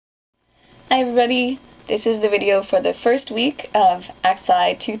Hi everybody, this is the video for the first week of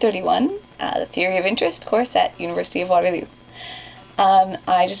ACTSC231, the Theory of Interest course at University of Waterloo.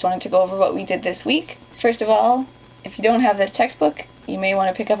 I just wanted to go over what we did this week. First of all, if you don't have this textbook, you may want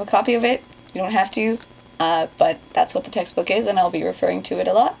to pick up a copy of it. You don't have to, but that's what the textbook is and I'll be referring to it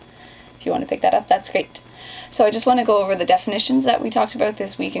a lot. If you want to pick that up, that's great. So I just want to go over the definitions that we talked about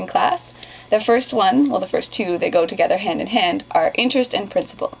this week in class. The first one, well the first two, they go together hand in hand, are interest and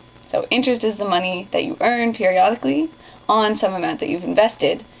principal. So interest is the money that you earn periodically on some amount that you've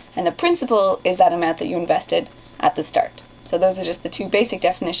invested, and the principal is that amount that you invested at the start. So those are just the two basic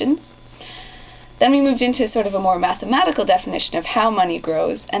definitions. Then we moved into sort of a more mathematical definition of how money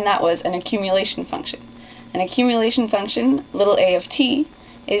grows, and that was an accumulation function. An accumulation function, little a of t,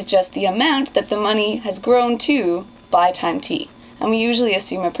 is just the amount that the money has grown to by time t. And we usually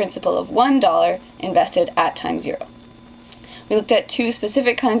assume a principal of $1 invested at time 0. We looked at two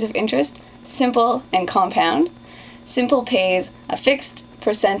specific kinds of interest, simple and compound. Simple pays a fixed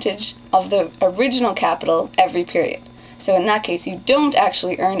percentage of the original capital every period. So in that case, you don't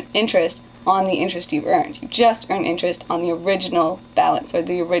actually earn interest on the interest you've earned. You just earn interest on the original balance or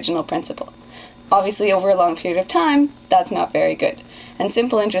the original principal. Obviously, over a long period of time, that's not very good. And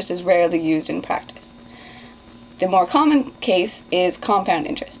simple interest is rarely used in practice. The more common case is compound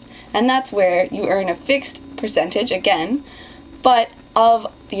interest. And that's where you earn a fixed percentage, again, but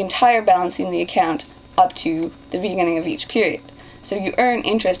of the entire balance in the account up to the beginning of each period. So you earn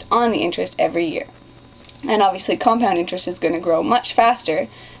interest on the interest every year. And obviously compound interest is going to grow much faster,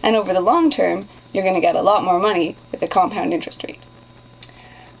 and over the long term you're going to get a lot more money with a compound interest rate.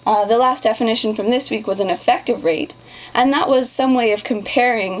 The last definition from this week was an effective rate, and that was some way of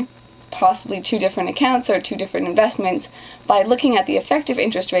comparing possibly two different accounts or two different investments by looking at the effective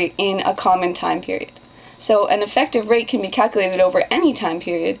interest rate in a common time period. So an effective rate can be calculated over any time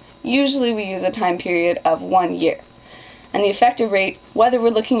period. Usually we use a time period of 1 year. And the effective rate, whether we're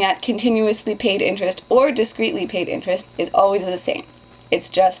looking at continuously paid interest or discretely paid interest, is always the same.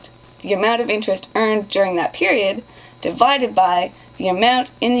 It's just the amount of interest earned during that period divided by the amount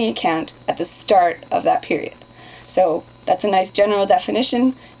in the account at the start of that period. So that's a nice general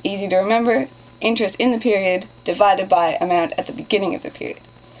definition, easy to remember. Interest in the period divided by amount at the beginning of the period.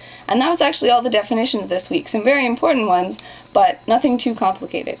 And that was actually all the definitions this week. Some very important ones, but nothing too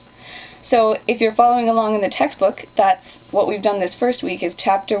complicated. So if you're following along in the textbook, that's what we've done this first week is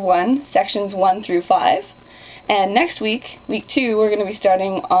Chapter 1, Sections 1 through 5. And next week, Week 2, we're going to be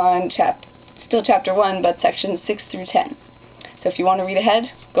starting on still Chapter 1, but Sections 6 through 10. So if you want to read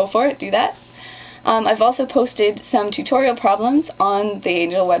ahead, go for it, do that. I've also posted some tutorial problems on the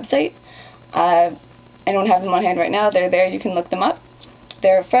Angel website. I don't have them on hand right now, they're there, you can look them up.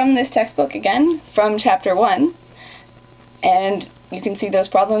 They're from this textbook again, from Chapter 1, and you can see those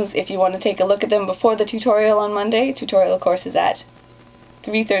problems if you want to take a look at them before the tutorial on Monday. Tutorial, of course, is at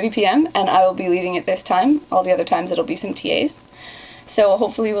 3:30 p.m. and I will be leading it this time. All the other times it'll be some TAs. So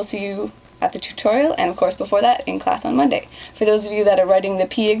hopefully we'll see you at the tutorial, and of course before that in class on Monday. For those of you that are writing the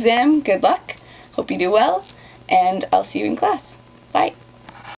P exam, good luck. Hope you do well, and I'll see you in class. Bye.